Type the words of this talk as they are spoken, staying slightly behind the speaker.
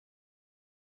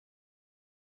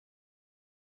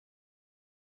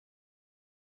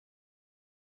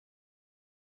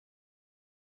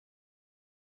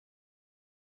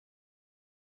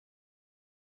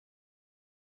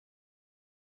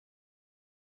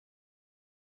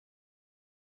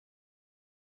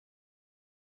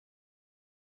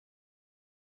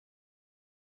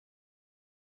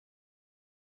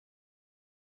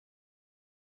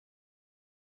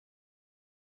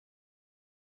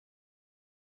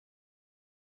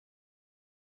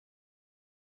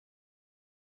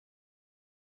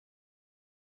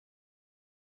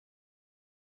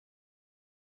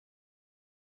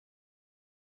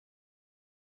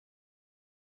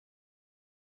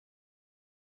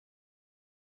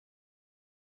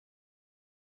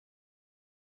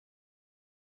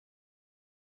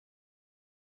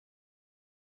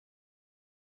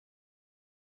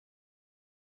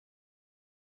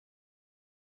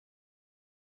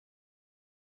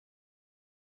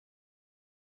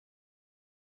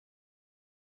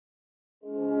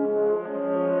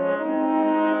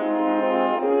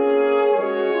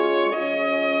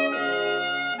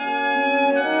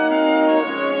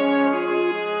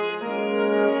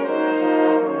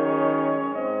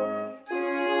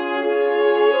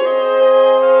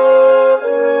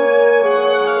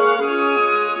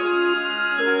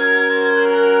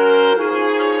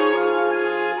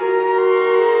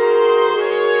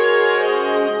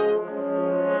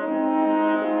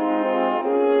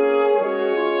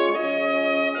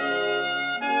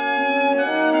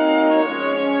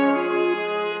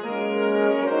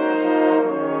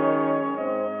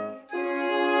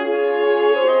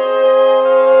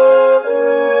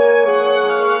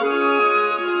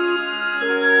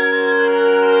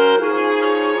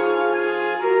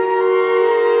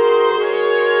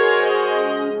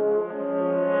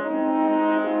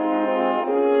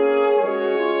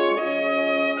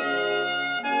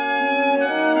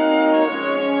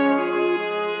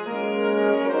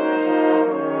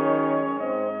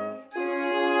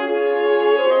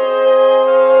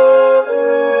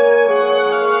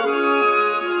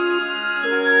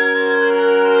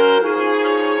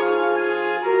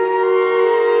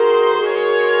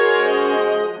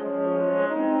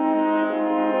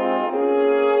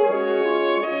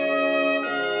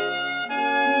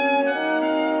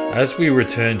As we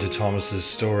return to Thomas's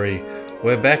story,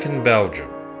 we're back in Belgium,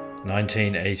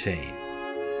 1918,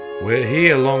 where he,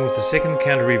 along with the 2nd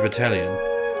Canterbury Battalion,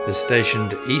 is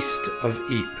stationed east of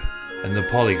Ypres in the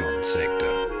Polygon sector.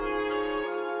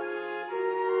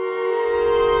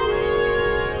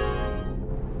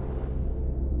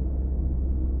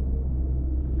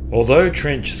 Although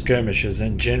trench skirmishes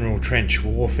and general trench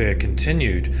warfare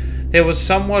continued, there was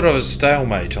somewhat of a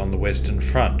stalemate on the Western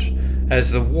Front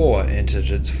as the war entered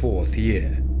its 4th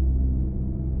year.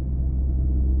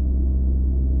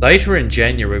 Later in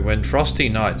January, when frosty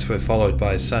nights were followed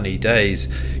by sunny days,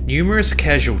 numerous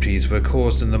casualties were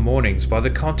caused in the mornings by the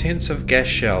contents of gas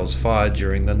shells fired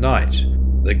during the night.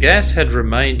 The gas had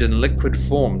remained in liquid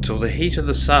form till the heat of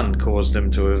the sun caused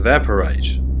them to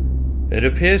evaporate. It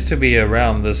appears to be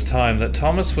around this time that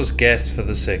Thomas was gassed for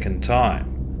the 2nd time.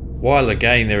 While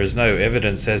again there is no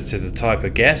evidence as to the type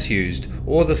of gas used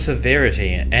or the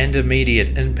severity and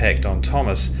immediate impact on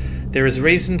Thomas, there is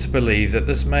reason to believe that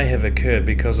this may have occurred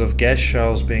because of gas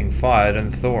shells being fired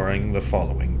and thawing the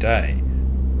following day.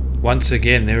 Once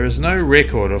again, there is no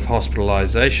record of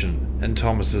hospitalization in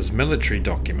Thomas's military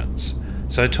documents,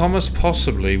 so Thomas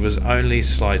possibly was only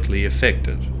slightly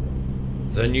affected.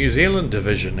 The New Zealand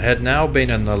Division had now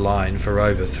been in the line for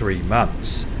over 3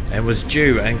 months, and was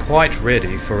due and quite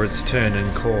ready for its turn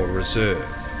in Corps Reserve.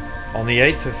 On the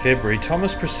 8th of February,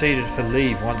 Thomas proceeded for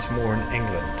leave once more in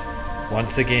England.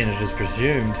 Once again, it is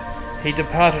presumed, he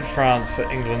departed France for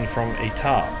England from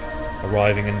Etaples,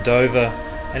 arriving in Dover,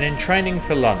 and in training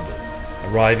for London,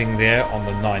 arriving there on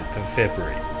the 9th of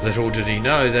February. Little did he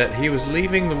know that he was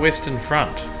leaving the Western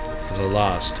Front for the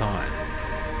last time.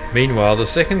 Meanwhile, the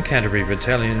 2nd Canterbury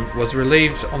Battalion was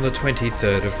relieved on the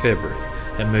 23rd of February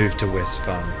and moved to West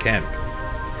Farm Camp.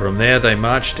 From there they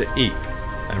marched to Ypres,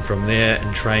 and from there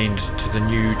entrained to the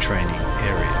new training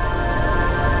area.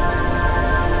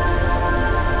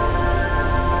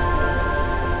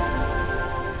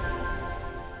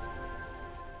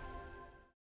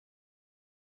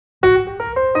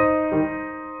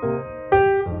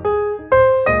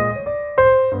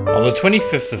 On the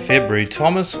 25th of February,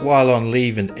 Thomas, while on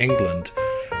leave in England,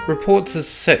 reports as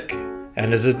sick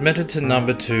and is admitted to No.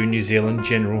 2 New Zealand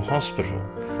General Hospital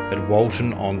at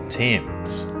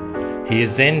Walton-on-Thames. He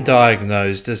is then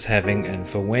diagnosed as having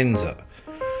influenza,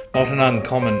 not an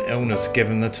uncommon illness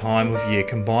given the time of year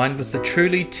combined with the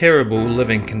truly terrible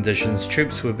living conditions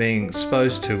troops were being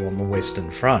exposed to on the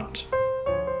Western Front.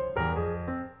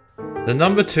 The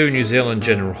No. 2 New Zealand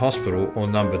General Hospital, or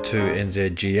No. 2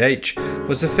 NZGH,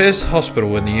 was the first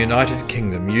hospital in the United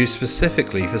Kingdom used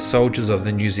specifically for soldiers of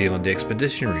the New Zealand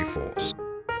Expeditionary Force.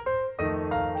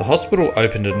 The hospital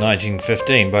opened in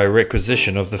 1915 by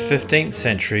requisition of the 15th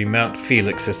century Mount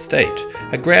Felix estate,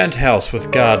 a grand house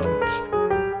with gardens.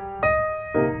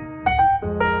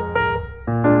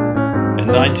 In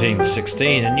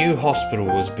 1916, a new hospital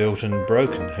was built in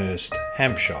Brokenhurst,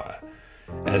 Hampshire,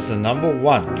 as the No.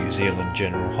 1 New Zealand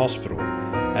General Hospital,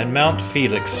 and Mount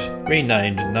Felix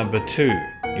renamed No. 2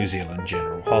 New Zealand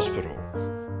General Hospital.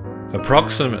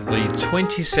 Approximately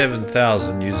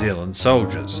 27,000 New Zealand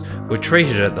soldiers were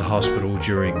treated at the hospital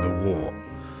during the war.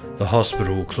 The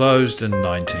hospital closed in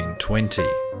 1920.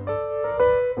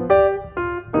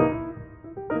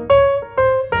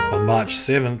 On March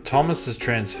 7th, Thomas is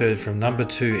transferred from No.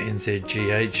 2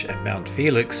 NZGH at Mount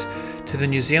Felix to the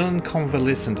New Zealand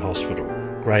Convalescent Hospital,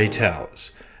 Grey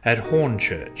Towers, at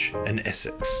Hornchurch in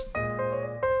Essex.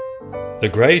 The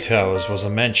Grey Towers was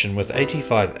a mansion with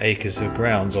 85 acres of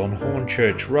grounds on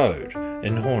Hornchurch Road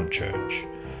in Hornchurch.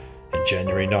 In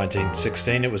January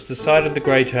 1916 it was decided the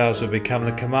Grey Towers would become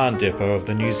the command depot of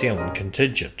the New Zealand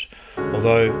contingent,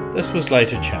 although this was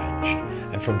later changed,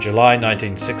 and from July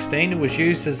 1916 it was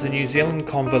used as the New Zealand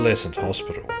Convalescent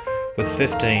Hospital, with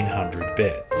 1,500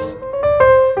 beds.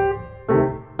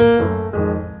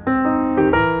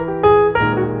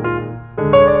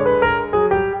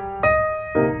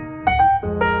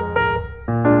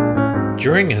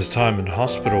 During his time in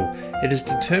hospital, it is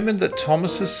determined that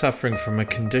Thomas is suffering from a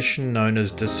condition known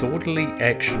as disorderly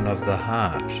action of the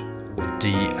heart, or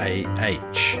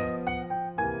DAH.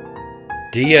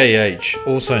 DAH,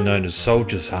 also known as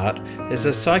soldier's heart, is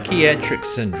a psychiatric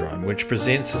syndrome which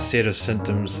presents a set of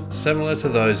symptoms similar to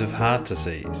those of heart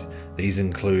disease. These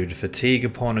include fatigue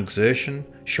upon exertion,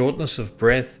 shortness of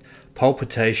breath,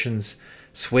 palpitations,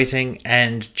 sweating,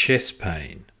 and chest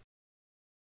pain.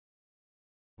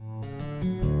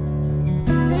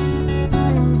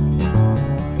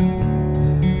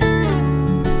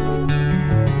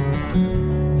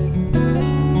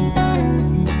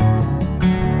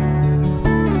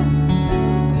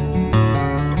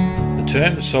 The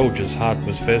term soldier's hut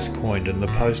was first coined in the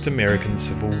post-American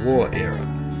Civil War era.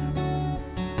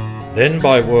 Then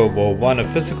by World War I, a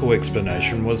physical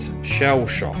explanation was shell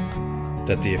shock,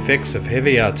 that the effects of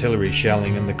heavy artillery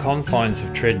shelling in the confines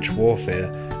of trench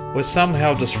warfare were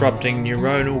somehow disrupting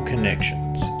neuronal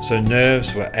connections, so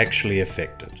nerves were actually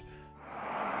affected.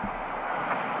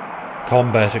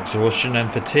 Combat exhaustion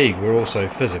and fatigue were also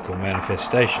physical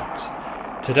manifestations.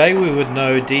 Today we would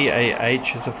know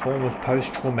DAH as a form of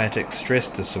post-traumatic stress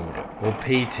disorder, or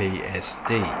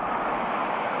PTSD.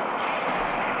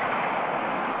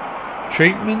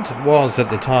 Treatment was at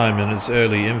the time in its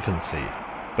early infancy,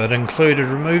 but included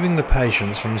removing the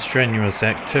patients from strenuous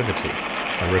activity.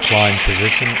 A reclined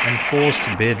position and forced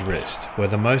bed rest were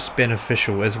the most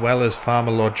beneficial, as well as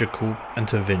pharmacological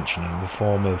intervention in the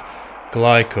form of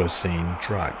glycosine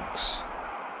drugs.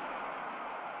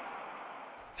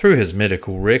 Through his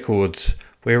medical records,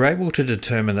 we are able to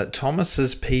determine that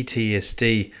Thomas's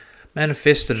PTSD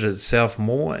manifested itself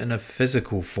more in a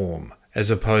physical form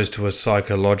as opposed to a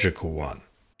psychological one.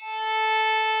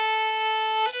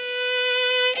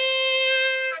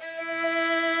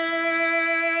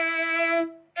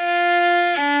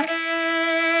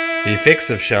 The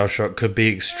effects of shell shock could be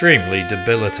extremely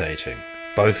debilitating,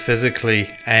 both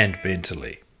physically and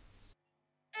mentally.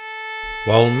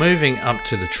 While moving up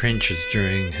to the trenches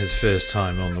during his first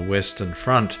time on the Western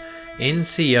Front,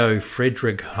 NCO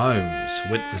Frederick Holmes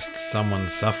witnessed someone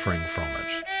suffering from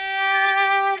it.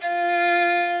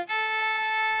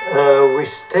 We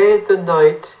stayed the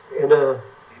night in a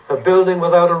building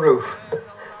without a roof,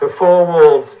 with 4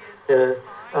 walls,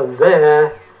 and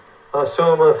there I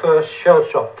saw my first shell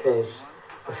shock case.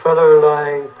 A fellow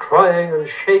lying, crying and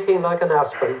shaking like an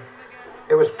aspen.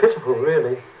 It was pitiful,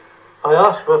 really. I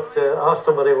asked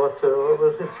somebody what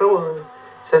was his trouble, and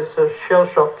he said it's a shell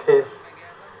shock case.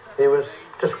 He was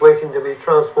just waiting to be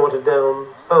transported down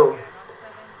home.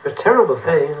 It was a terrible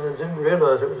thing, and I didn't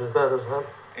realise it was as bad as that.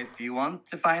 If you want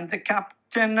to find the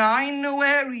captain, I know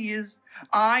where he is.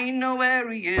 I know where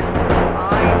he is.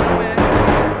 I know where he is.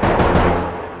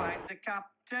 Find the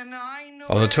captain, I know.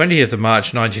 On the 20th of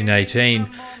March 1918,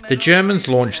 the Germans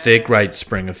launched their Great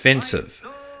Spring Offensive.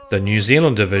 The New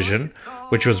Zealand Division,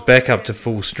 which was back up to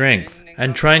full strength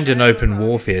and trained in open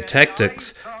warfare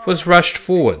tactics, was rushed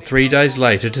forward 3 days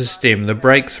later to stem the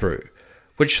breakthrough,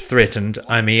 which threatened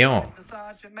Amiens.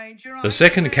 The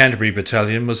 2nd Canterbury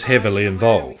Battalion was heavily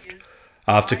involved.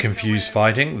 After confused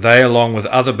fighting, they, along with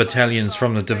other battalions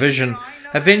from the division,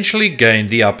 eventually gained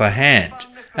the upper hand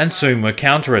and soon were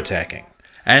counterattacking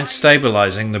and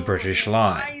stabilising the British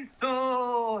line. I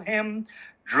saw him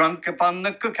drunk upon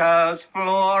the cookhouse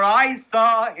floor. I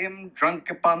saw him drunk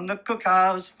upon the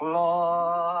cookhouse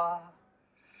floor.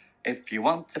 If you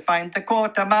want to find the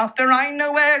quartermaster, I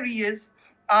know where he is.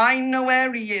 I know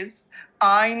where he is.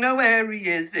 I know where he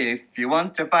is. If you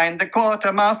want to find the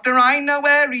quartermaster, I know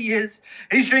where he is.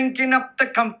 He's drinking up the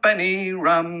company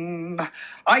rum.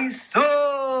 I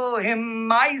saw him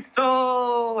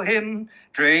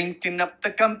drinking up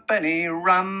the company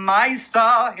rum. I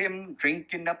saw him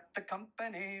drinking up the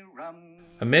company rum.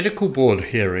 A medical board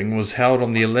hearing was held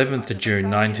on the 11th of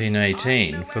June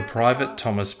 1918 for Private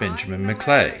Thomas Benjamin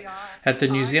McLay at the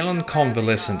New Zealand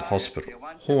Convalescent Hospital,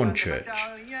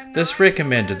 Hornchurch. This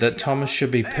recommended that Thomas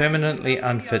should be permanently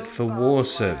unfit for war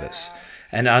service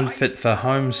and unfit for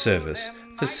home service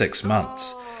for 6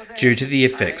 months due to the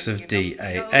effects of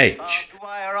DAH.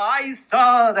 I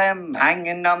saw them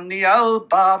hanging on the old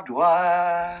barbed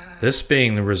wire. This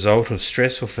being the result of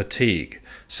stress or fatigue,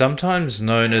 sometimes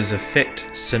known as affect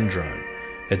syndrome.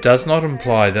 It does not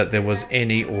imply that there was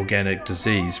any organic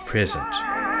disease present.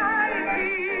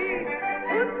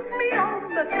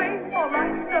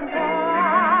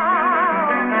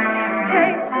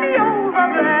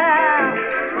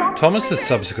 Thomas is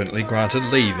subsequently granted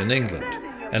leave in England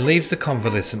and leaves the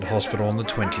convalescent hospital on the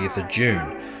 20th of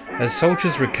June, as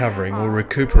soldiers recovering or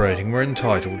recuperating were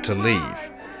entitled to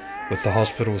leave. With the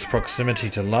hospital's proximity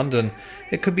to London,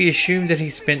 it could be assumed that he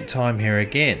spent time here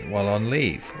again while on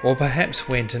leave, or perhaps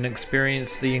went and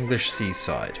experienced the English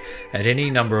seaside at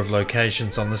any number of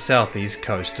locations on the southeast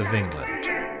coast of England.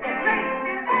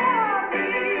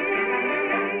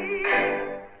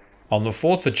 On the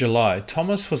 4th of July,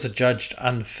 Thomas was adjudged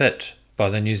unfit by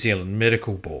the New Zealand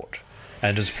Medical Board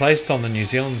and is placed on the New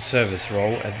Zealand service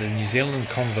roll at the New Zealand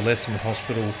Convalescent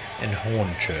Hospital in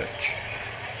Hornchurch.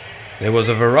 There was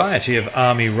a variety of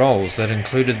Army roles that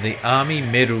included the Army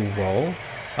Medal Roll,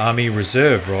 Army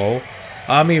Reserve Roll,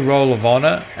 Army Roll of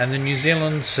Honour and the New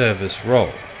Zealand Service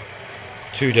Roll.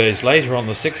 2 days later, on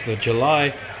the 6th of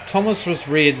July, Thomas was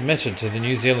readmitted to the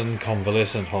New Zealand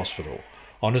Convalescent Hospital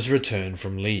on his return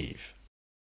from leave.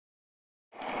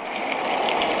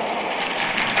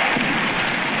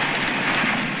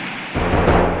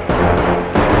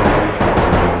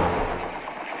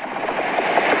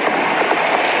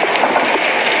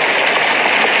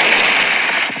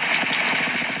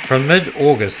 From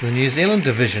mid-August, the New Zealand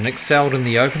Division excelled in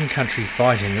the open country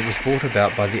fighting that was brought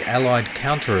about by the Allied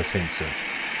counter-offensive,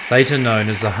 later known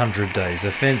as the 100 Days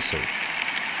Offensive.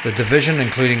 The division,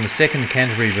 including the 2nd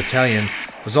Canterbury Battalion,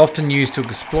 was often used to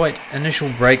exploit initial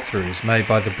breakthroughs made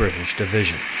by the British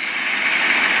divisions.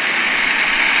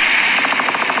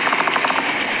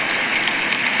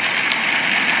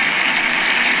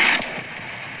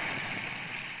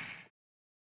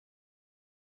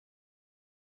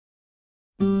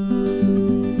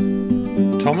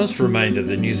 Thomas remained at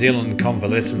the New Zealand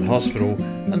Convalescent Hospital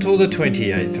until the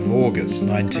 28th of August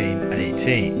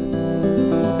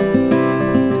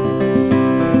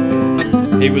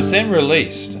 1918. He was then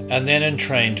released and then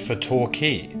entrained for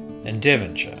Torquay in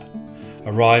Devonshire,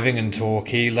 arriving in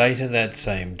Torquay later that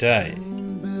same day.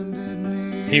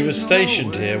 He was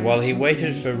stationed here while he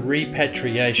waited for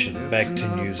repatriation back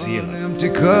to New Zealand.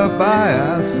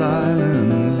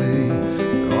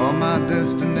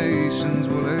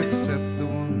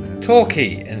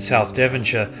 Torquay in South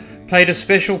Devonshire played a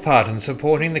special part in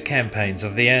supporting the campaigns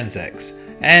of the Anzacs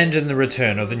and in the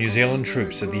return of the New Zealand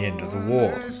troops at the end of the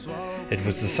war. It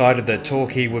was decided that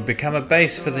Torquay would become a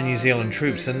base for the New Zealand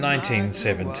troops in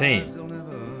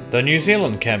 1917. The New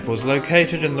Zealand camp was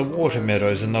located in the water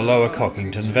meadows in the lower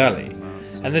Cockington Valley,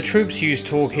 and the troops used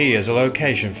Torquay as a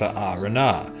location for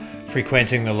R&R,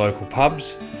 frequenting the local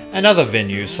pubs and other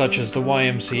venues such as the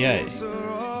YMCA.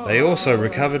 They also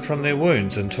recovered from their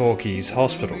wounds in Torquay's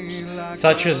hospitals,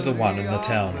 such as the one in the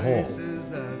town hall.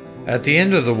 At the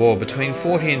end of the war, between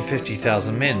 40 and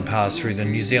 50,000 men passed through the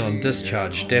New Zealand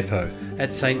Discharge Depot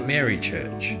at St Mary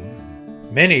Church.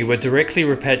 Many were directly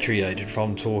repatriated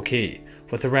from Torquay,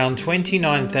 with around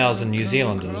 29,000 New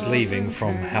Zealanders leaving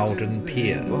from Howden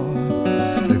Pier.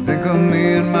 They think of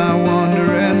me and my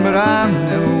wandering, but I'm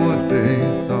never what they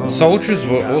thought. Soldiers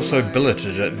were also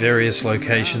billeted at various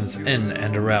locations in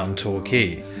and around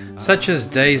Torquay, such as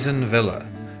Dazen Villa.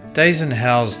 Dazen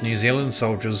housed New Zealand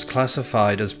soldiers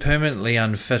classified as permanently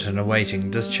unfit and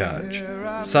awaiting discharge,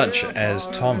 such as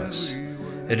Thomas.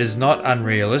 It is not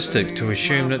unrealistic to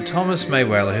assume that Thomas may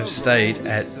well have stayed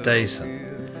at Dazen,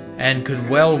 and could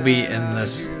well be in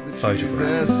this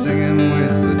photograph.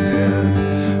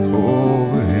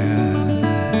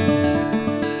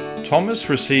 Thomas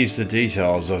receives the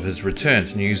details of his return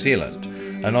to New Zealand,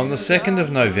 and on the 2nd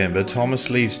of November Thomas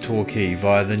leaves Torquay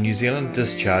via the New Zealand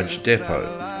Discharge Depot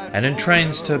and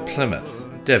entrains to Plymouth,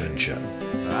 Devonshire.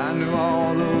 I knew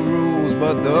all the rules,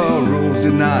 but the rules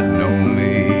did not know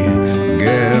me,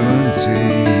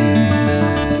 guaranteed.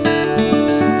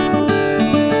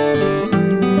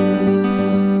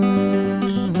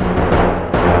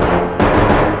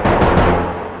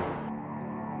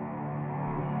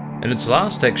 In its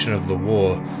last action of the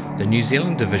war, the New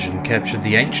Zealand Division captured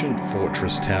the ancient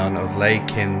fortress town of Le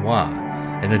Quesnoy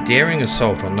in a daring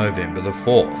assault on November the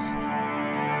 4th.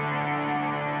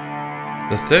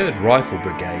 The 3rd Rifle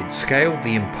Brigade scaled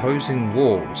the imposing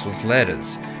walls with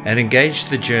ladders and engaged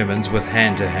the Germans with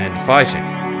hand-to-hand fighting.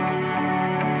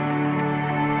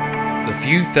 The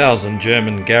few thousand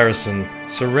German garrison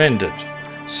surrendered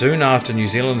soon after New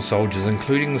Zealand soldiers,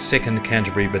 including the 2nd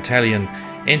Canterbury Battalion,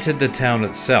 entered the town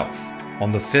itself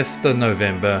on the 5th of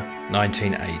November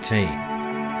 1918.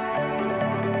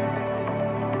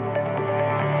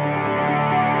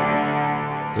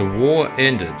 The war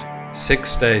ended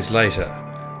 6 days later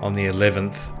on the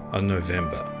 11th of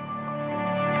November.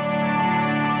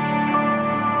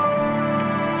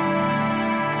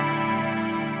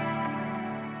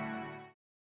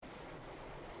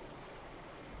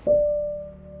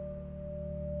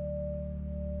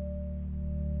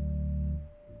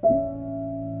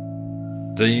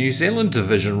 The New Zealand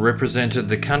Division represented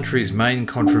the country's main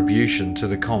contribution to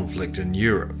the conflict in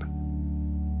Europe.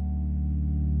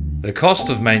 The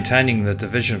cost of maintaining the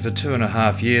division for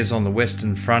 2.5 years on the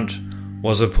Western Front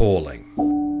was appalling.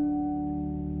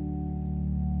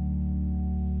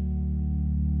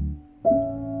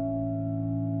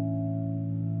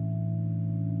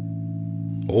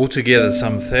 Altogether,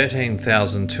 some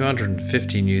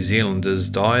 13,250 New Zealanders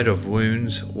died of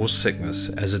wounds or sickness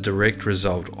as a direct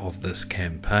result of this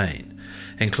campaign,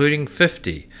 including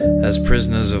 50 as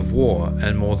prisoners of war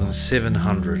and more than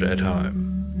 700 at home.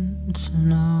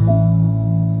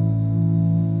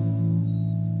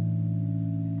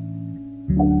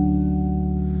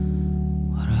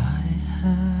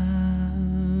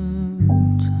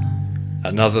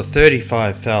 Another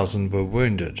 35,000 were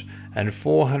wounded, and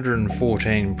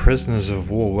 414 prisoners of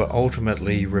war were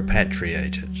ultimately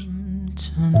repatriated.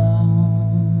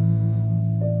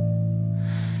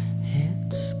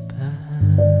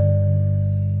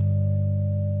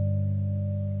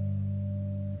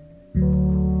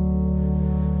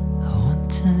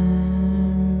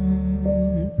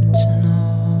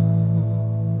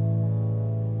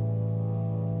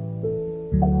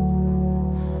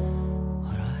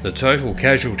 The total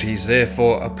casualties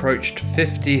therefore approached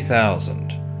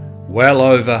 50,000, well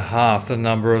over half the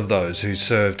number of those who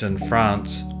served in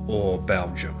France or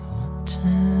Belgium.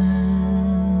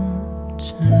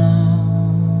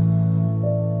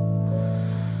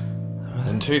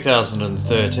 In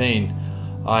 2013,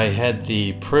 I had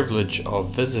the privilege of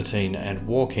visiting and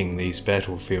walking these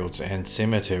battlefields and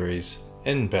cemeteries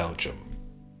in Belgium.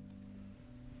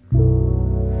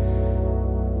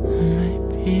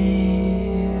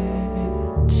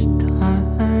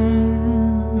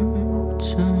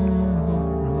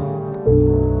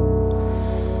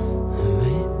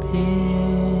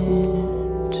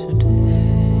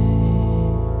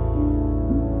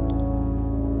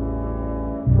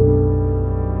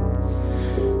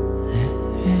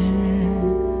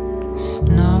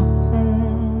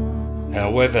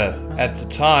 However, at the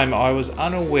time I was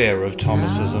unaware of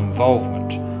Thomas's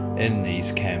involvement in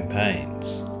these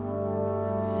campaigns.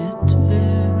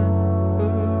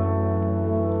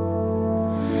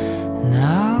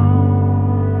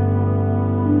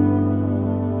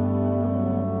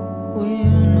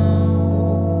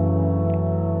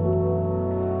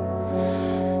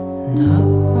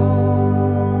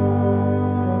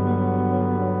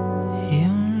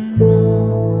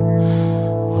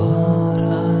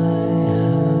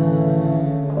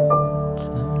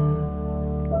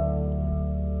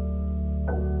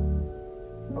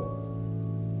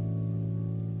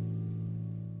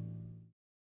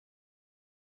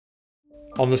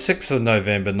 On the 6th of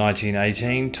November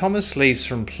 1918, Thomas leaves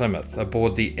from Plymouth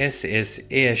aboard the SS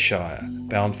Ayrshire,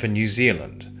 bound for New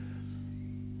Zealand.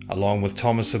 Along with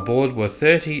Thomas aboard were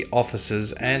 30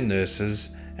 officers and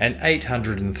nurses and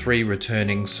 803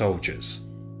 returning soldiers.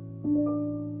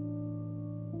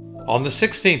 On the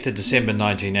 16th of December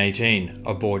 1918,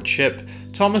 aboard ship,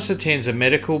 Thomas attends a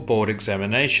medical board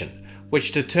examination,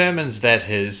 which determines that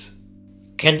his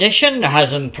condition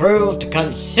has improved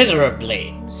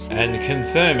considerably, and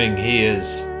confirming he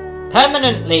is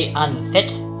permanently unfit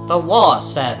for war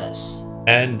service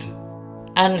and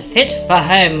unfit for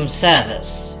home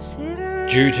service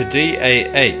due to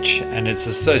DAH and its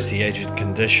associated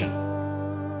condition.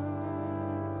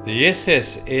 The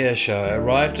SS Ayrshire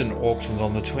arrived in Auckland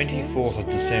on the 24th of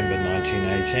December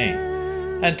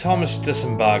 1918, and Thomas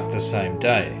disembarked the same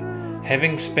day,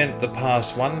 having spent the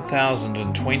past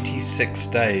 1,026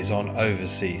 days on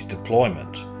overseas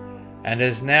deployment, and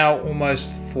is now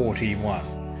almost 41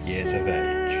 years of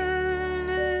age.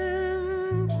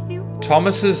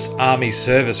 Thomas's army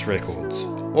service records,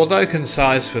 although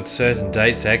concise with certain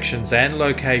dates, actions and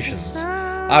locations,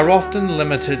 are often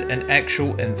limited in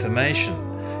actual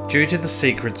information due to the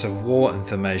secrets of war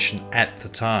information at the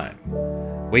time.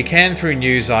 We can, through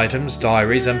news items,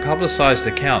 diaries and publicised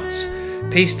accounts,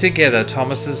 piece together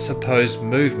Thomas's supposed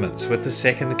movements with the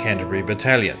 2nd Canterbury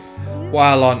Battalion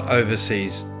while on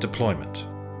overseas deployment.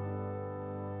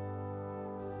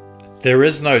 There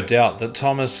is no doubt that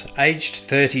Thomas, aged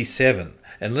 37,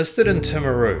 enlisted in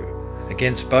Timaru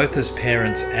against both his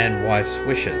parents' and wife's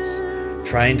wishes,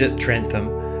 trained at Trentham,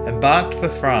 embarked for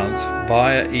France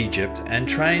via Egypt, and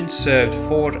trained, served,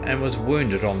 fought and was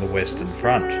wounded on the Western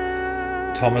Front.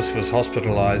 Thomas was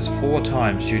hospitalised 4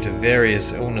 times due to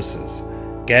various illnesses,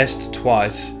 gassed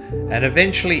twice, and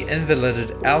eventually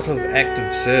invalided out of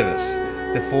active service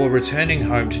before returning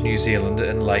home to New Zealand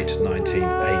in late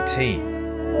 1918.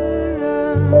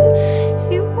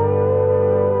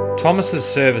 Thomas's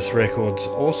service records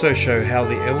also show how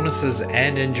the illnesses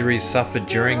and injuries suffered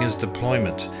during his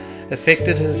deployment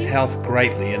affected his health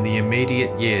greatly in the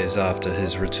immediate years after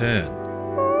his return.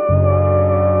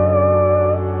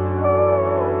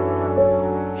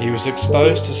 He was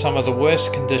exposed to some of the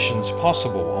worst conditions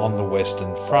possible on the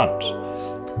Western Front,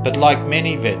 but like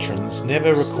many veterans,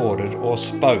 never recorded or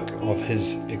spoke of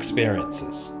his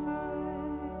experiences.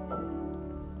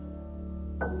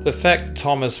 The fact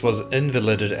Thomas was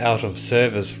invalided out of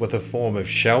service with a form of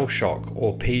shell shock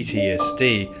or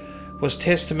PTSD was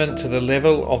testament to the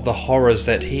level of the horrors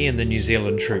that he and the New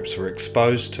Zealand troops were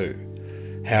exposed to.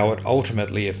 How it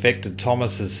ultimately affected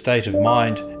Thomas's state of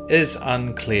mind is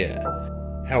unclear.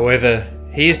 However,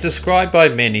 he is described by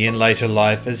many in later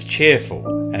life as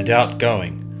cheerful and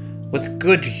outgoing, with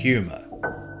good humour.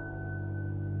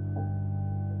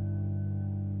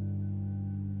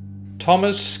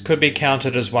 Thomas could be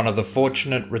counted as one of the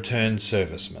fortunate returned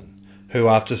servicemen, who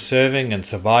after serving and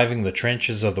surviving the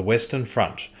trenches of the Western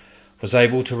Front, was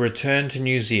able to return to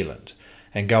New Zealand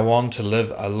and go on to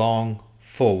live a long,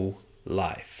 full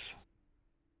life.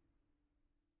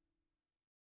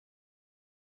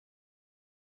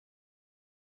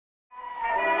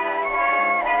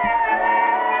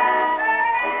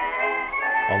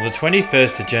 On the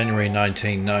 21st of January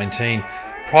 1919,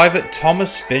 Private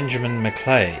Thomas Benjamin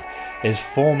McLay is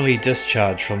formally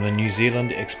discharged from the New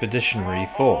Zealand Expeditionary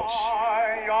Force.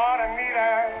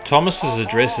 Thomas's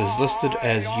address is listed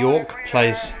as York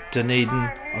Place,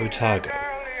 Dunedin, Otago.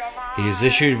 He is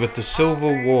issued with the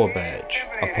Silver War Badge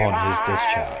upon his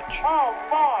discharge.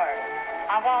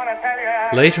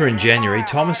 Later in January,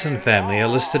 Thomas and family are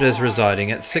listed as residing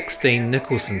at 16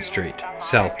 Nicholson Street,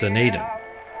 South Dunedin.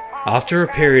 After a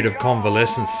period of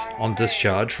convalescence on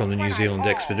discharge from the New Zealand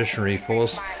Expeditionary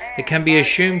Force, it can be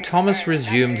assumed Thomas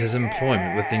resumed his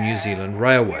employment with the New Zealand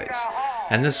Railways,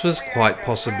 and this was quite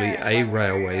possibly a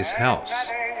railways house.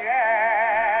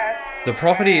 The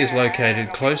property is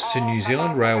located close to New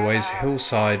Zealand Railways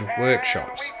Hillside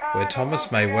Workshops, where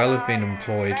Thomas may well have been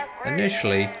employed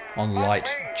initially on light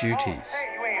duties.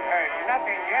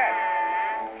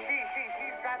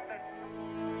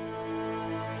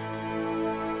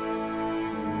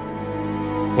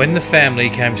 When the family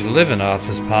came to live in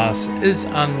Arthur's Pass is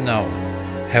unknown.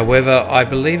 However, I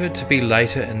believe it to be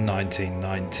later in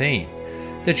 1919.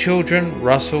 The children,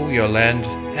 Russell, Yolande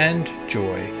and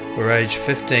Joy, were aged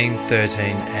 15,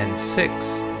 13 and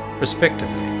 6,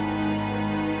 respectively.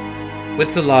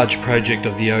 With the large project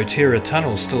of the Otira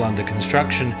Tunnel still under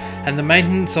construction and the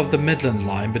maintenance of the Midland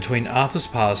Line between Arthur's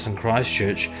Pass and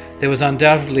Christchurch, there was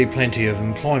undoubtedly plenty of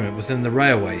employment within the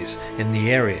railways in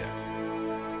the area.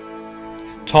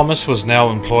 Thomas was now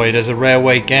employed as a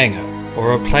railway ganger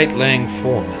or a plate-laying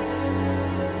foreman.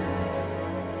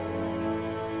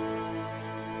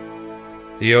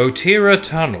 The Otira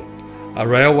Tunnel, a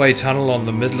railway tunnel on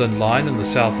the Midland Line in the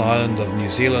South Island of New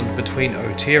Zealand between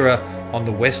Otira on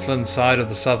the westland side of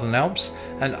the Southern Alps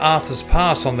and Arthur's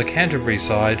Pass on the Canterbury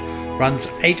side, runs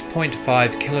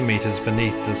 8.5 kilometres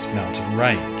beneath this mountain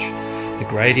range. The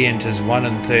gradient is 1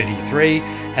 in 33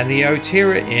 and the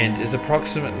Otira end is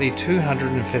approximately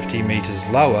 250 metres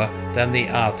lower than the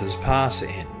Arthur's Pass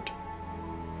end.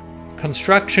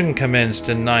 Construction commenced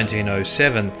in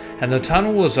 1907 and the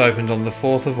tunnel was opened on the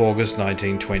 4th of August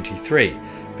 1923,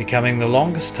 becoming the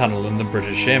longest tunnel in the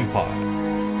British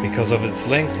Empire. Because of its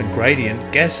length and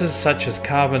gradient, gases such as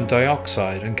carbon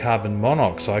dioxide and carbon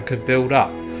monoxide could build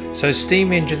up, so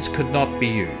steam engines could not be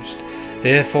used.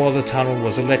 Therefore the tunnel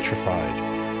was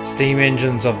electrified. Steam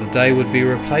engines of the day would be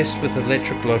replaced with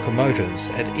electric locomotives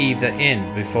at either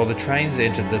end before the trains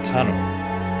entered the tunnel.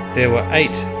 There were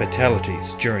 8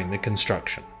 fatalities during the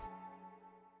construction.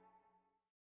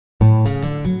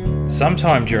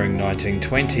 Sometime during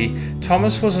 1920,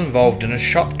 Thomas was involved in a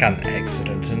shotgun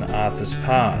accident in Arthur's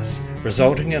Pass,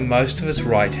 resulting in most of his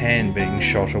right hand being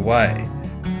shot away.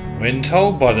 When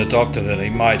told by the doctor that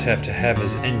he might have to have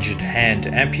his injured hand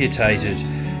amputated,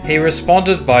 he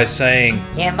responded by saying,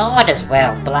 "You might as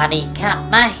well bloody cut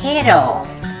my head off."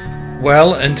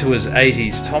 Well into his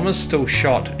 80s, Thomas still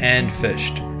shot and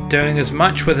fished, doing as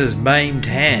much with his maimed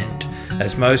hand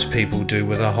as most people do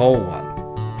with a whole one.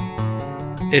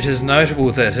 It is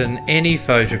notable that in any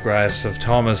photographs of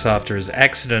Thomas after his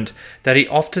accident that he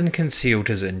often concealed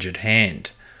his injured hand.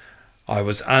 I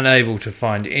was unable to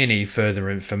find any further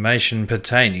information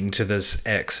pertaining to this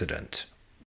accident.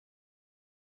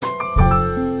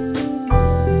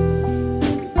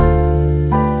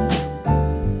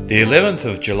 The 11th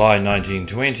of July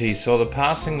 1920 saw the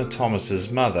passing of Thomas's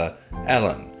mother,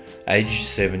 Helen, aged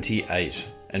 78,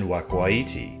 in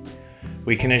Waikouaiti.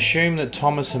 We can assume that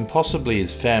Thomas and possibly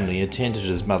his family attended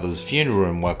his mother's funeral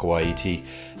in Waikouaiti,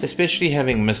 especially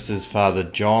having missed his father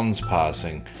John's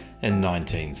passing in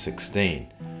 1916,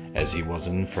 as he was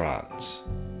in France.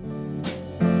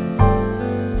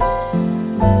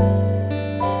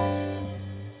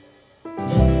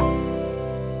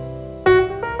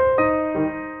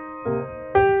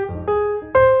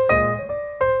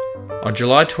 On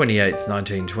July 28,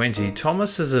 1920,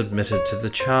 Thomas is admitted to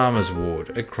the Chalmers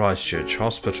ward at Christchurch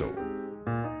Hospital.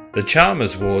 The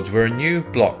Chalmers wards were a new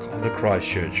block of the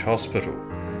Christchurch Hospital,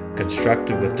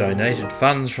 constructed with donated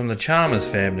funds from the Chalmers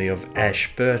family of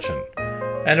Ashburton,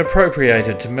 and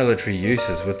appropriated to military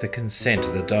uses with the consent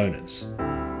of the donors.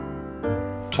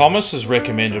 Thomas is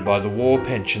recommended by the War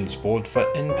Pensions Board for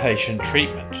inpatient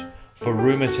treatment for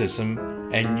rheumatism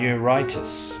and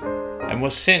neuritis, and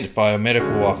was sent by a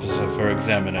medical officer for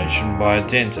examination by a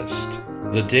dentist.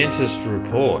 The dentist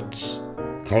reports,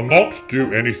 "Cannot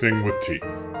do anything with teeth.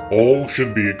 All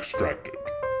should be extracted."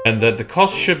 And that the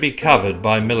cost should be covered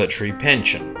by military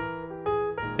pension.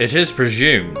 It is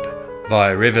presumed,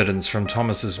 via evidence from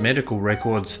Thomas's medical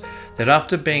records, that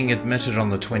after being admitted on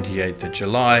the 28th of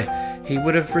July, he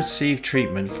would have received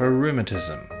treatment for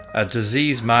rheumatism, a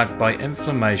disease marked by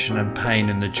inflammation and pain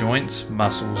in the joints,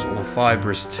 muscles or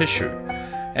fibrous tissue,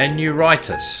 and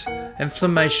neuritis,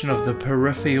 inflammation of the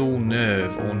peripheral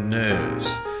nerve or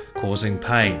nerves, causing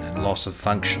pain and loss of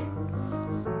function.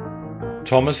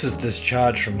 Thomas is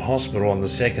discharged from hospital on the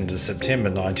 2nd of September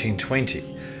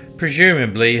 1920.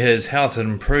 Presumably his health had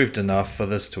improved enough for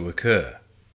this to occur.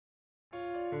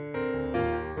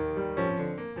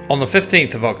 On the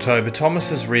 15th of October,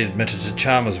 Thomas is readmitted to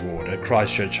Chalmers Ward at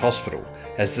Christchurch Hospital,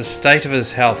 as the state of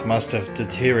his health must have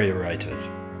deteriorated.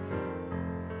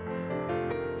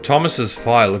 Thomas's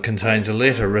file contains a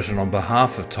letter written on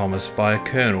behalf of Thomas by a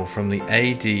colonel from the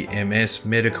ADMS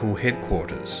Medical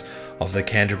Headquarters of the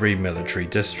Canterbury Military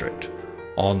District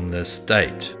on this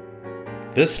date.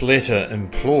 This letter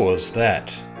implores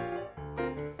that,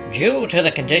 due to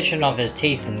the condition of his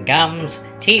teeth and gums,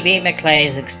 TB McLay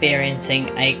is experiencing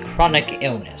a chronic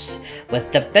illness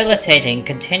with debilitating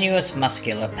continuous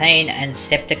muscular pain and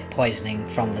septic poisoning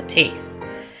from the teeth.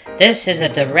 This is a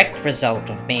direct result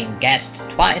of being gassed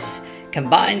twice,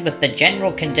 combined with the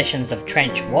general conditions of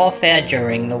trench warfare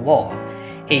during the war.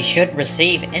 He should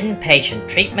receive inpatient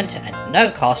treatment at no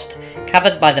cost,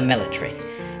 covered by the military,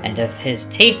 and if his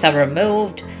teeth are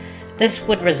removed, this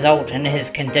would result in his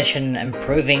condition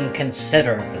improving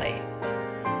considerably.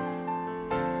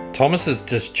 Thomas is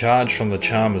discharged from the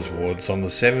Chalmers wards on the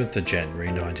 7th of January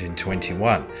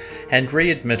 1921 and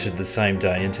readmitted the same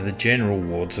day into the general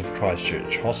wards of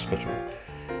Christchurch Hospital.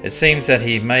 It seems that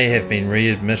he may have been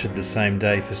readmitted the same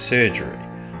day for surgery,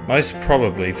 most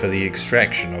probably for the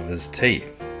extraction of his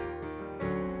teeth.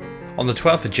 On the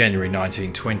 12th of January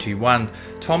 1921,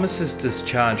 Thomas is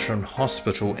discharged from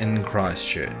hospital in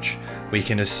Christchurch. We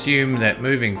can assume that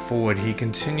moving forward he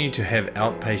continued to have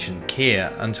outpatient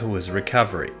care until his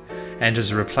recovery, and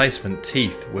his replacement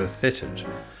teeth were fitted.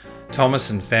 Thomas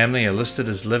and family are listed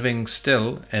as living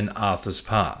still in Arthur's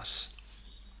Pass.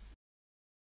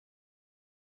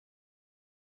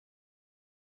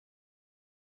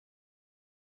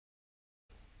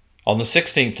 On the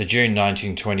 16th of June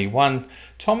 1921,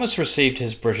 Thomas received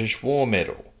his British War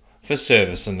Medal for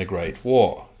service in the Great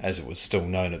War, as it was still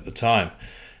known at the time.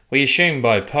 We assume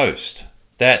by post.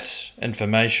 That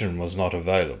information was not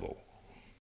available.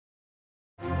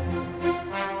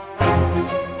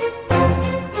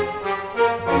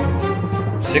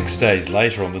 Six days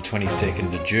later, on the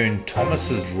 22nd of June,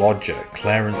 Thomas's lodger,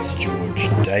 Clarence George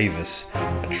Davis,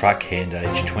 a truck hand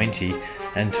aged 20,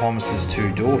 and Thomas's two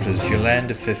daughters,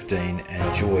 Yolanda 15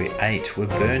 and Joy 8, were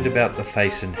burned about the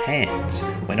face and hands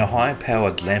when a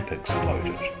high-powered lamp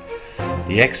exploded.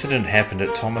 The accident happened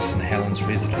at Thomas and Helen's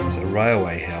residence, a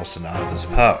railway house in Arthur's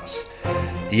Pass.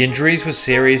 The injuries were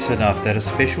serious enough that a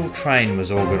special train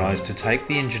was organised to take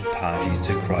the injured parties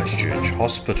to Christchurch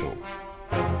Hospital.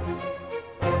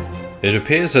 It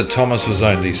appears that Thomas was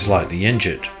only slightly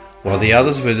injured, while the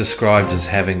others were described as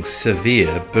having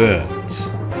severe burns.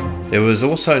 There was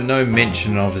also no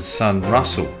mention of his son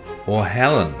Russell or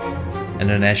Helen in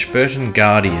an Ashburton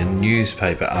Guardian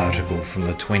newspaper article from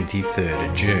the 23rd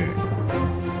of June.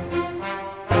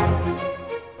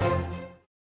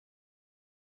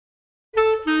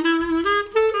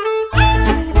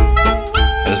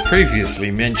 As previously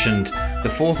mentioned, the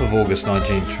 4th of August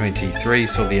 1923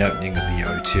 saw the opening of the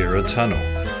Otira Tunnel.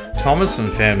 Thomas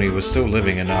and family were still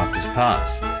living in Arthur's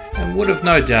Pass and would have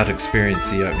no doubt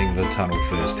experienced the opening of the tunnel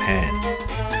firsthand.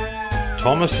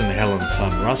 Thomas and Helen's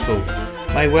son Russell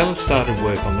may well have started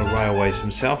work on the railways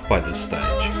himself by this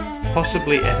stage,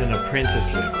 possibly at an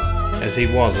apprentice level, as he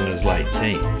was in his late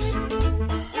teens.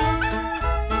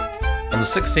 On the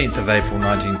 16th of April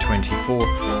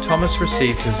 1924, Thomas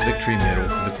received his Victory Medal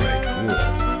for the Great War.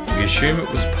 We assume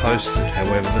it was posted,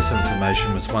 however this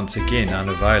information was once again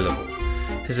unavailable.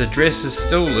 His address is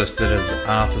still listed as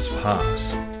Arthur's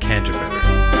Pass, Canterbury.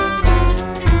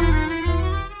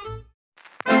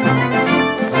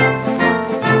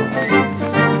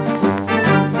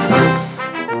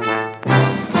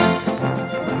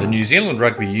 The New Zealand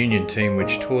Rugby Union team,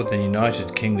 which toured the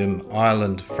United Kingdom,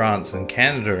 Ireland, France and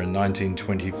Canada in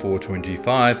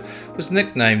 1924-25, was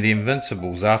nicknamed the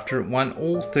Invincibles after it won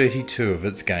all 32 of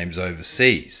its games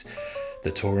overseas.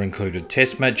 The tour included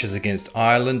test matches against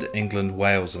Ireland, England,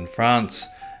 Wales and France,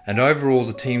 and overall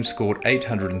the team scored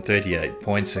 838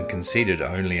 points and conceded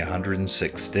only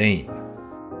 116.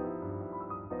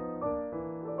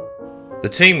 The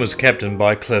team was captained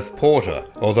by Cliff Porter,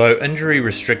 although injury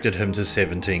restricted him to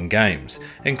 17 games,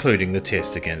 including the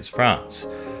test against France.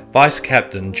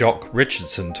 Vice-captain Jock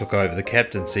Richardson took over the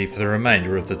captaincy for the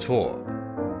remainder of the tour.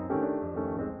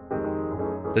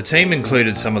 The team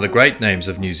included some of the great names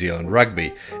of New Zealand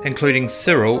rugby, including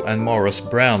Cyril and Maurice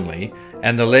Brownlee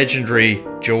and the legendary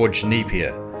George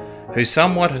Napier. who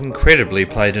somewhat incredibly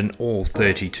played in all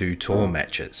 32 tour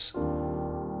matches.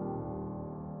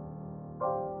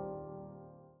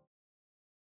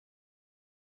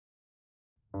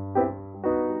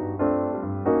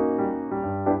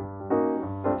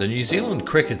 The New Zealand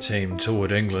cricket team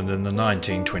toured England in the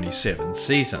 1927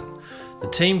 season. The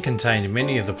team contained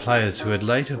many of the players who had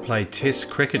later played Test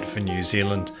cricket for New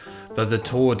Zealand, but the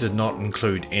tour did not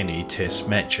include any Test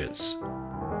matches.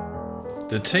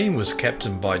 The team was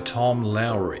captained by Tom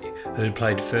Lowry, who had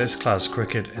played first-class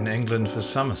cricket in England for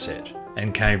Somerset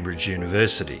and Cambridge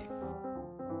University.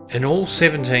 In all,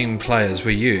 17 players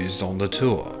were used on the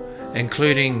tour,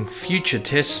 including future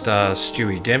Test star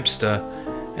Stewie Dempster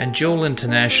and dual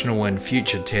international and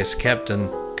future Test captain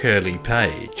Curly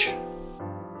Page.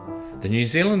 The New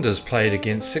Zealanders played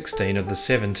against 16 of the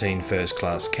 17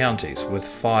 first-class counties, with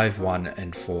 5 won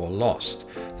and 4 lost.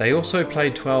 They also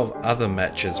played 12 other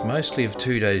matches, mostly of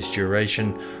 2 days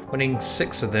duration, winning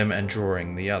 6 of them and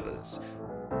drawing the others.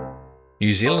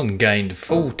 New Zealand gained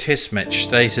full Test match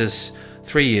status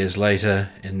 3 years later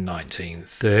in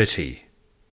 1930.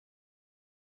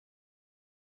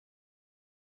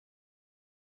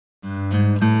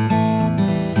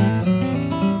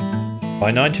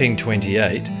 By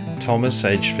 1928, Thomas,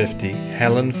 aged 50,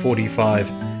 Helen, 45,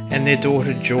 and their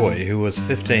daughter Joy, who was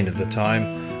 15 at the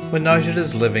time, were noted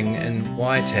as living in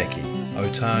Waikouaiti,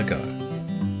 Otago.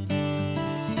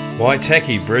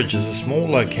 Waikouaiti Bridge is a small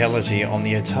locality on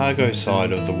the Otago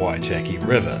side of the Waikouaiti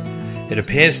River. It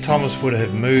appears Thomas would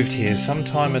have moved here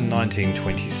sometime in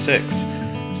 1926,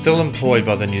 still employed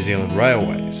by the New Zealand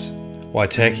Railways.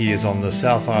 Waikouaiti is on the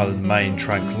South Island main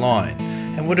trunk line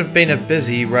and would have been a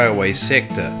busy railway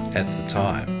sector at the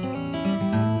time.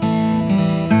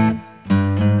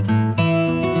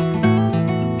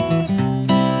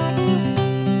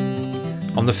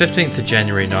 On the 15th of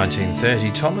January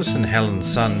 1930, Thomas and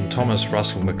Helen's son, Thomas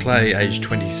Russell McLay, aged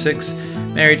 26,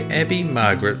 married Abby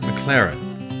Margaret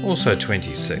McLaren, also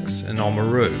 26, in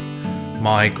Oamaru,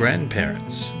 my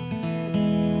grandparents.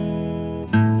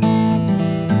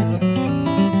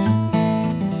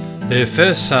 Their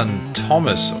first son,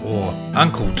 Thomas, or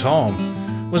Uncle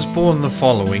Tom, was born the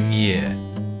following year.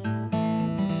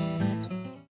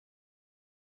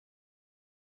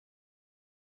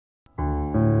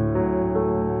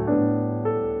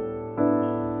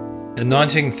 In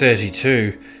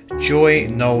 1932, Joy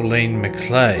Nolene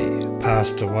McLay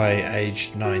passed away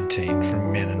aged 19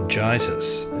 from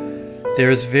meningitis. There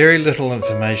is very little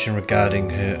information regarding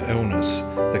her illness.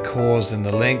 The cause and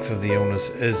the length of the illness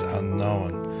is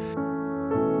unknown.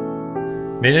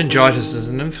 Meningitis is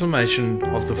an inflammation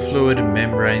of the fluid and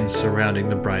membranes surrounding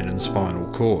the brain and spinal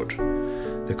cord.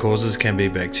 The causes can be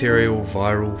bacterial,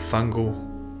 viral, fungal,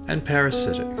 and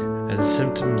parasitic, and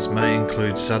symptoms may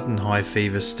include sudden high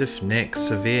fever, stiff neck,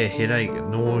 severe headache,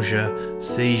 nausea,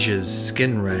 seizures,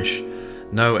 skin rash,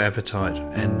 no appetite,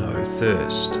 and no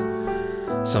thirst.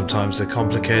 Sometimes the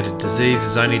complicated disease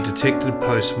is only detected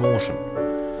post-mortem.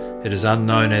 It is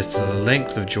unknown as to the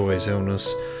length of Joy's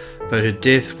illness, but her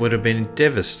death would have been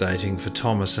devastating for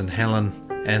Thomas and Helen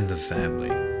and the family.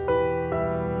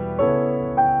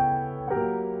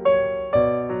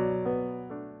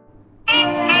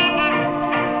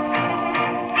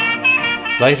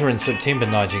 Later in September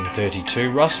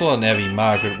 1932, Russell and Abby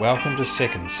Margaret welcomed a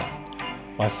second son,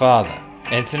 my father,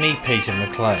 Anthony Peter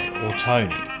McLay, or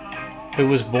Tony, who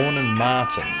was born in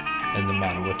Martin in the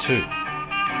Manawatu.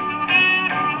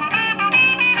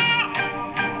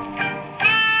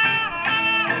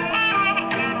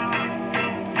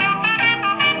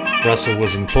 Russell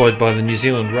was employed by the New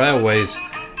Zealand Railways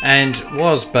and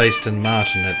was based in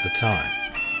Martin at the time.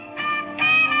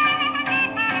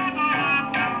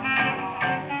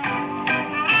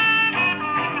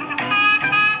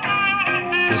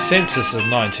 The census of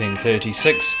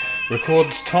 1936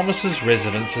 records Thomas's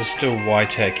residence as still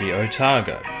Waikouaiti,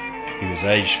 Otago. He was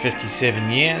aged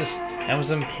 57 years and was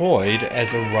employed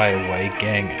as a railway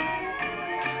ganger.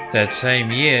 That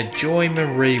same year, Joy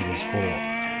Marie was born,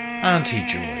 Auntie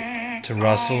Joy, to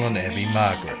Russell and Abby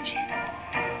Margaret.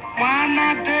 Why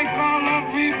not take all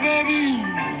of me, baby?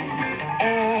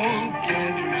 Oh,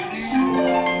 can you see?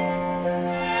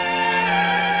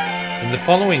 In the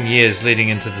following years leading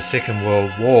into the Second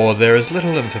World War, there is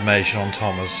little information on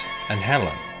Thomas and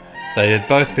Helen. They had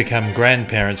both become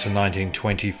grandparents in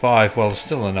 1925 while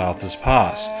still in Arthur's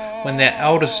Pass, when their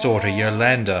eldest daughter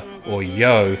Yolanda, or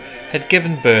Yo, had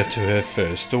given birth to her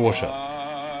first daughter.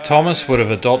 Thomas would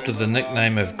have adopted the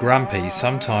nickname of Grumpy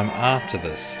sometime after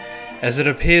this, as it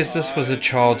appears this was a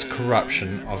child's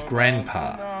corruption of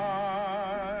Grandpa.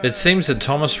 It seems that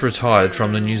Thomas retired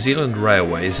from the New Zealand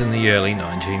Railways in the early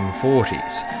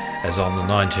 1940s, as on the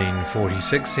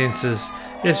 1946 census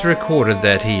it is recorded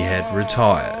that he had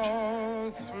retired.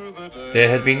 There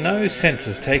had been no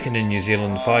census taken in New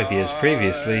Zealand 5 years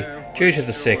previously due to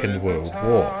the Second World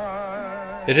War.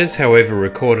 It is however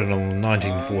recorded on the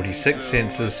 1946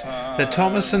 census that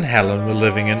Thomas and Helen were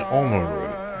living in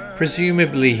Oamaru.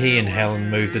 Presumably he and Helen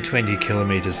moved the 20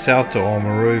 kilometres south to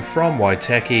Oamaru from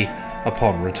Waikouaiti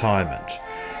upon retirement.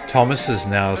 Thomas is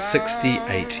now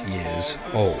 68 years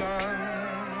old.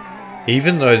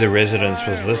 Even though the residence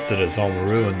was listed as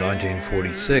Oamaru in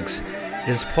 1946, it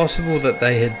is possible that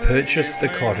they had purchased the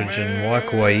cottage in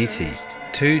Waikouaiti,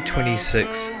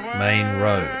 226 Main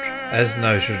Road, as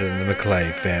noted in the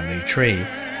McLay family tree,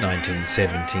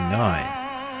 1979.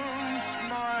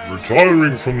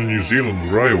 Retiring from the New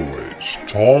Zealand Railways,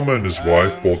 Tom and his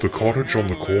wife bought the cottage on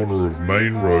the corner of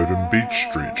Main Road and Beach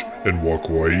Street in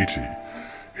Waikouaiti.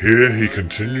 Here he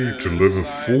continued to live a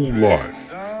full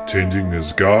life, tending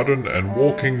his garden and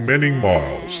walking many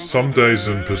miles, some days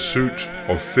in pursuit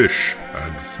of fish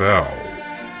and fowl.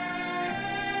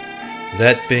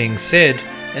 That being said,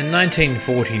 in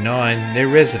 1949 their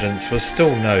residence was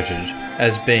still noted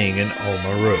as being in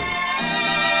Oamaru.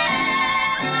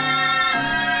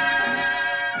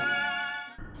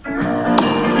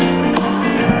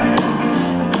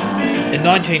 In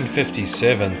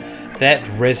 1957, that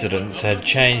residence had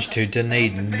changed to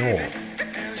Dunedin North.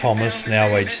 Thomas,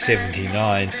 now aged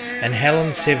 79, and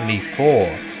Helen, 74,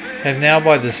 have now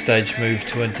by this stage moved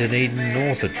to a Dunedin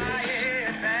North address.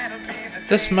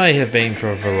 This may have been for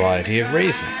a variety of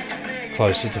reasons,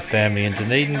 closer to family in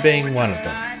Dunedin being one of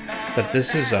them, but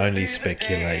this is only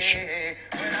speculation.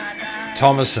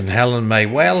 Thomas and Helen may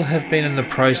well have been in the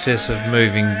process of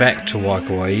moving back to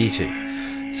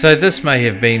Waikouaiti, so this may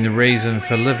have been the reason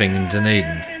for living in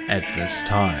Dunedin at this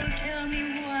time.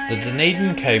 The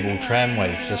Dunedin Cable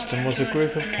Tramway System was a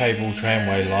group of cable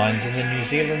tramway lines in the New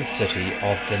Zealand city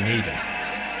of Dunedin.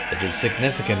 It is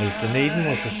significant as Dunedin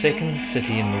was the second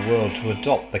city in the world to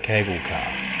adopt the cable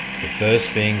car, the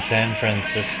first being San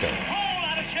Francisco.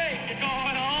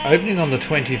 Opening on the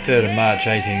 23rd of March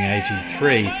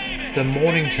 1883, the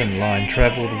Mornington line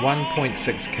travelled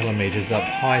 1.6 kilometres up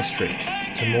High Street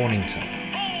to Mornington.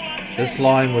 This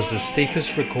line was the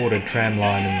steepest recorded tram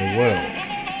line in the world.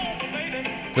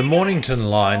 The Mornington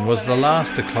line was the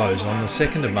last to close on the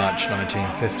 2nd of March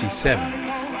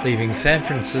 1957, leaving San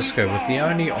Francisco with the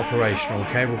only operational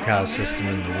cable car system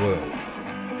in the world.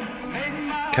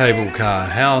 Cable Car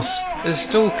House is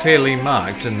still clearly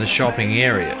marked in the shopping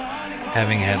area,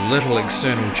 having had little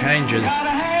external changes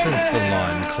since the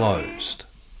line closed.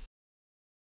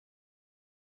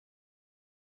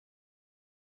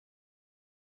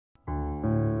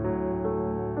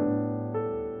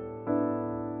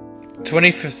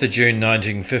 25th of June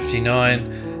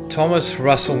 1959, Thomas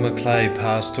Russell McLay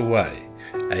passed away,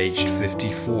 aged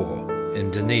 54,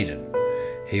 in Dunedin.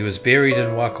 He was buried in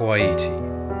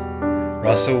Waikouaiti.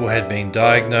 Russell had been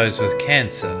diagnosed with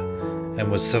cancer and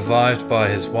was survived by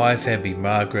his wife Abby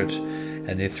Margaret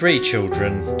and their 3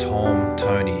 children, Tom,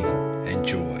 Tony and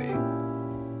Joy.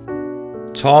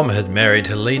 Tom had married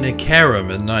Helena Karam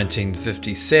in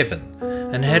 1957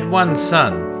 and had 1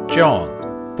 son, John,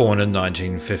 born in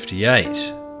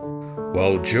 1958,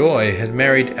 while Joy had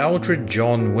married Eldred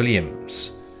John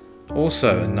Williams,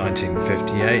 also in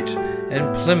 1958,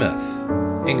 in Plymouth,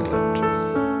 England.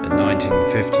 In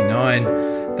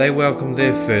 1959, they welcomed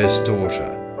their first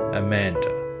daughter, Amanda.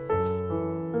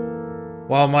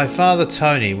 While my father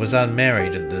Tony was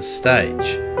unmarried at this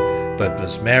stage, but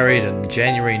was married in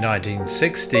January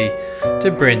 1960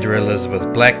 to Brenda Elizabeth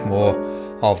Blackmore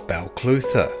of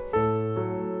Balclutha.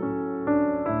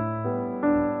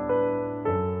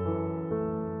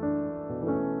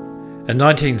 In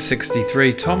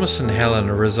 1963, Thomas and Helen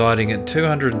are residing at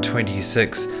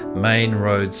 226 Main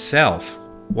Road South,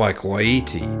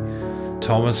 Waikouaiti.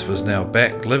 Thomas was now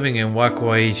back living in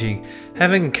Waikouaiti,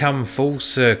 having come full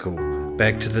circle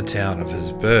back to the town of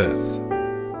his birth.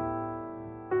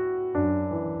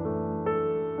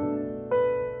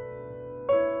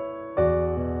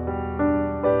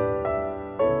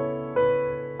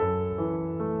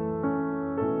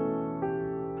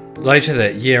 Later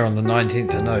that year, on the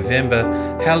 19th of November,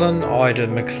 Helen Ida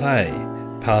McLay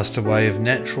passed away of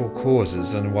natural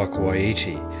causes in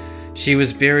Waikouaiti. She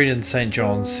was buried in St.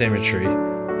 John's Cemetery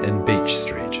in Beach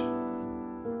Street.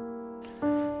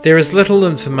 There is little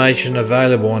information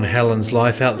available on Helen's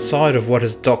life outside of what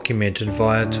is documented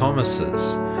via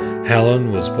Thomas's.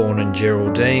 Helen was born in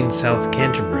Geraldine, South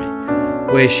Canterbury,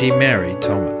 where she married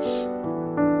Thomas.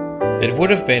 It would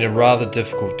have been a rather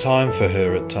difficult time for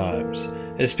her at times,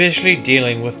 especially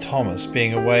dealing with Thomas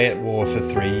being away at war for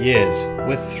 3 years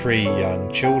with 3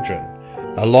 young children,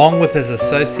 along with his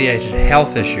associated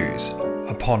health issues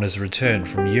upon his return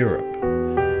from Europe.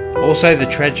 Also, the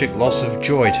tragic loss of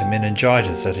Joy to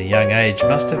meningitis at a young age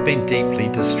must have been deeply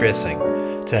distressing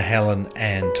to Helen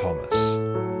and Thomas.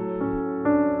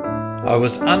 I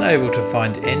was unable to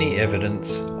find any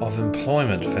evidence of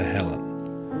employment for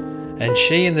Helen, and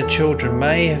she and the children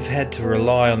may have had to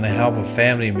rely on the help of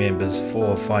family members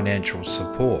for financial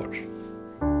support.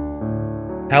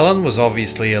 Helen was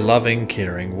obviously a loving,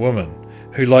 caring woman,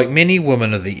 who, like many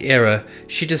women of the era,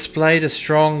 she displayed a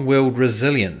strong-willed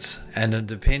resilience and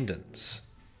independence.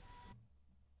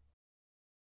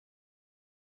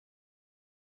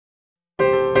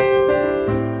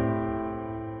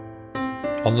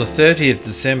 On the 30th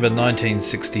December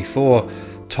 1964,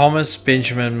 Thomas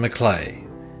Benjamin McLay,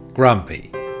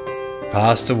 Grumpy,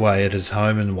 passed away at his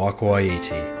home in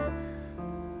Waikouaiti.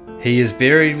 He is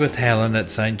buried with Helen at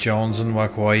St. John's in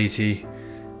Waikouaiti.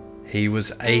 He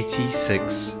was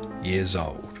 86 years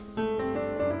old.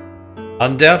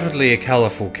 Undoubtedly a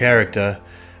colourful character,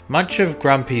 much of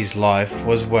Grumpy's life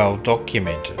was well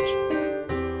documented.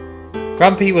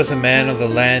 Grumpy was a man of the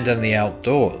land and the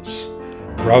outdoors.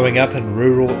 Growing up in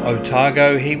rural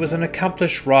Otago, he was an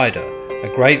accomplished rider,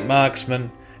 a great marksman,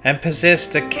 and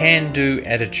possessed a can-do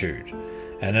attitude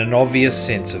and an obvious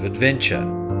sense of adventure.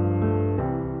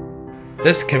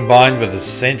 This, combined with his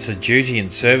sense of duty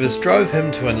and service, drove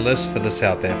him to enlist for the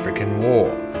South African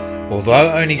War,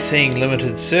 although only seeing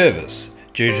limited service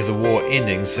due to the war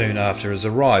ending soon after his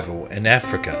arrival in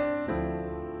Africa.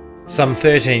 Some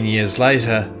 13 years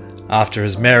later, after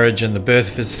his marriage and the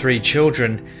birth of his 3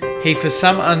 children, he, for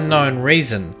some unknown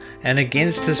reason, and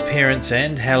against his parents'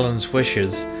 and Helen's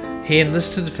wishes, he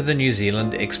enlisted for the New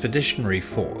Zealand Expeditionary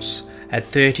Force at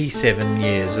 37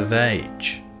 years of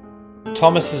age.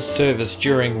 Thomas's service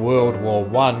during World War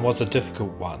I was a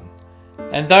difficult one,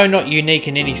 and though not unique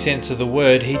in any sense of the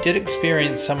word, he did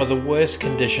experience some of the worst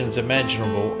conditions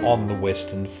imaginable on the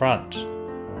Western Front.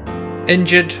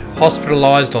 Injured,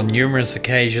 hospitalised on numerous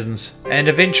occasions, and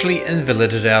eventually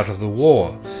invalided out of the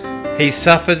war, he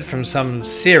suffered from some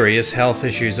serious health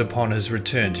issues upon his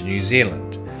return to New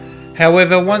Zealand.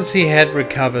 However, once he had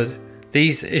recovered,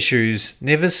 these issues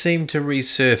never seemed to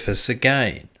resurface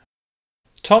again.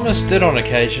 Thomas did on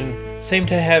occasion seem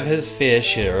to have his fair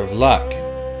share of luck,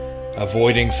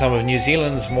 avoiding some of New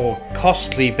Zealand's more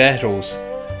costly battles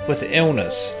with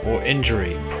illness or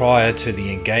injury prior to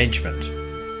the engagement.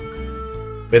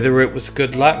 Whether it was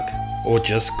good luck or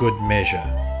just good measure,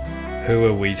 who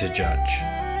are we to judge?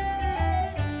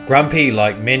 Grumpy,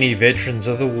 like many veterans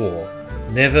of the war,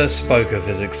 never spoke of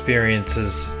his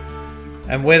experiences,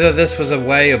 and whether this was a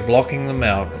way of blocking them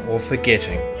out or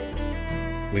forgetting,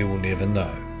 we will never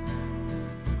know.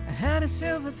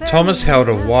 Thomas held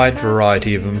a wide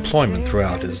variety of employment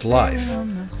throughout his life.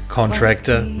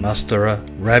 Contractor, musterer,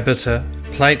 rabbiter,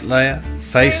 plate layer,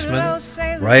 faceman,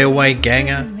 railway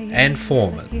ganger and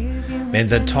foreman meant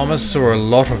that Thomas saw a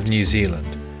lot of New Zealand,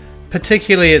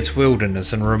 particularly its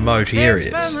wilderness and remote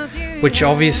areas, which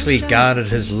obviously guarded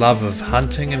his love of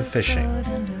hunting and fishing,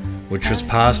 which was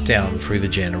passed down through the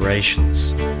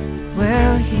generations.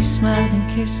 Well, he smiled and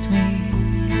kissed me,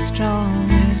 as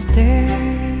strong as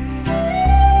death.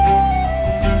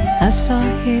 I saw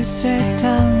his red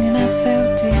tongue and I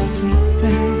felt his sweet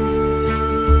breath.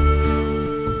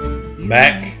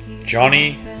 Mac,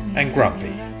 Johnny and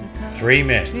Grumpy, 3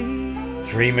 men,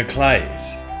 3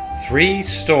 McLays, 3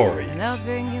 stories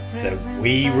that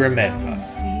we remember.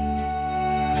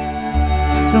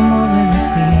 From over the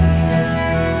sea,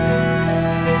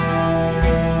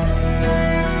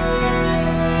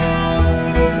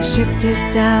 shipped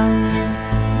it down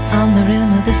on the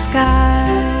rim of the sky,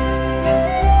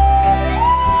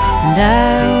 and I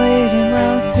waited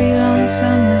while 3 long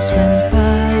summers went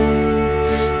by,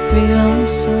 3 long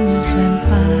summers went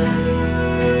by.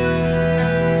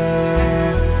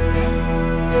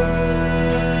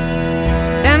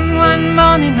 Then one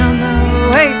morning on the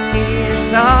Waikouaiti, I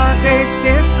saw a great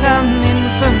ship coming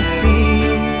from sea.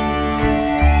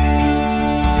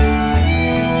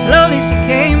 Slowly she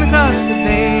came across the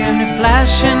bay, and her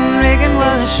flashing rigging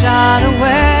was shot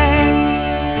away.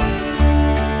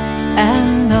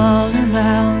 And all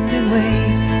around her way,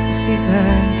 the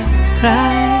seabirds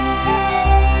cried.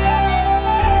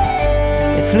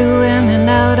 They flew in and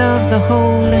out of the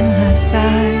hole in her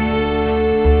side.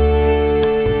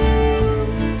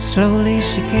 Slowly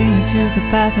she came into the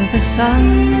path of the sun.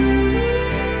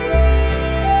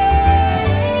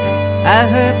 I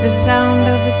heard the sound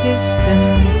of a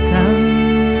distant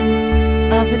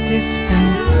gun, of a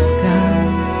distant gun.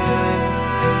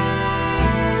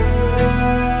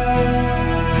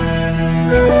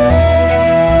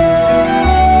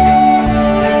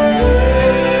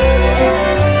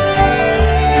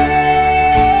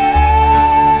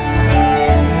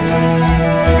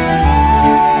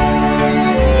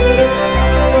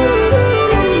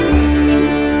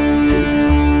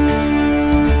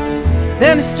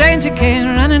 Then a stranger came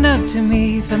running up to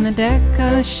me from the deck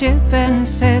of the ship and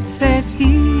said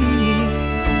he,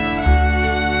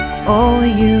 "Oh,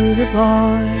 are you the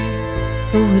boy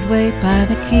who would wait by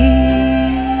the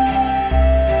quay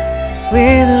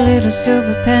with a little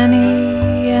silver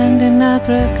penny and an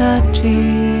apricot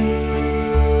tree?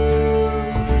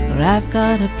 For I've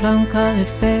got a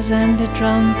plum-colored fez and a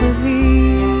drum for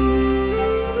thee.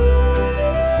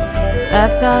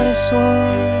 I've got a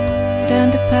sword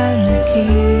and a palanquin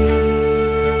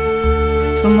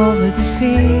from over the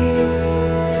sea."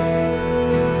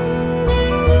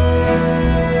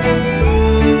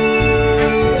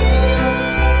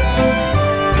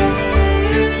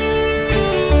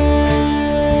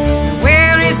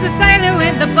 The sailor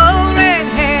with the bow red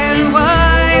hair, and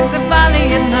why is the valley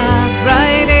in the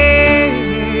bright air?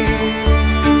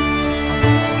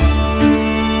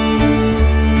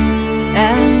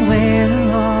 And where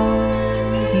are all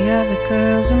the other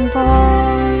girls and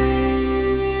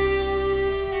boys?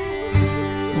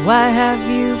 Why have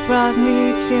you brought me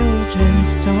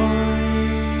children's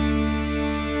toys?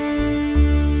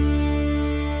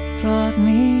 Brought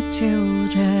me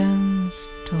children's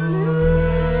toys.